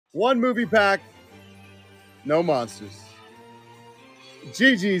One movie pack, no monsters.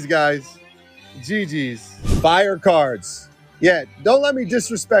 GG's, guys. GG's. Fire cards. Yeah, don't let me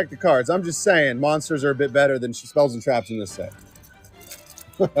disrespect the cards. I'm just saying monsters are a bit better than spells and traps in this set.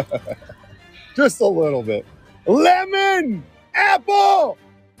 Just a little bit. Lemon! Apple!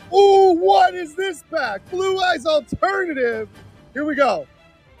 Ooh, what is this pack? Blue Eyes Alternative. Here we go.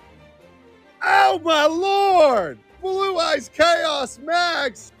 Oh, my Lord! Blue Eyes Chaos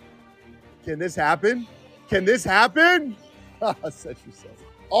Max. Can this happen? Can this happen? Set yourself.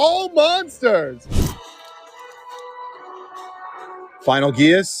 All monsters. Final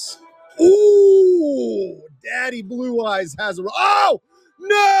Geas. Ooh, Daddy Blue Eyes has a... Oh,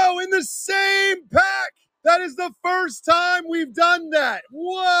 no, in the same pack. That is the first time we've done that.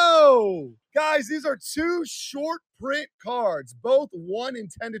 Whoa. Guys, these are two short print cards, both 1 in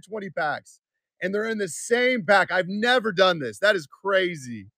 10 to 20 packs. And they're in the same pack. I've never done this. That is crazy.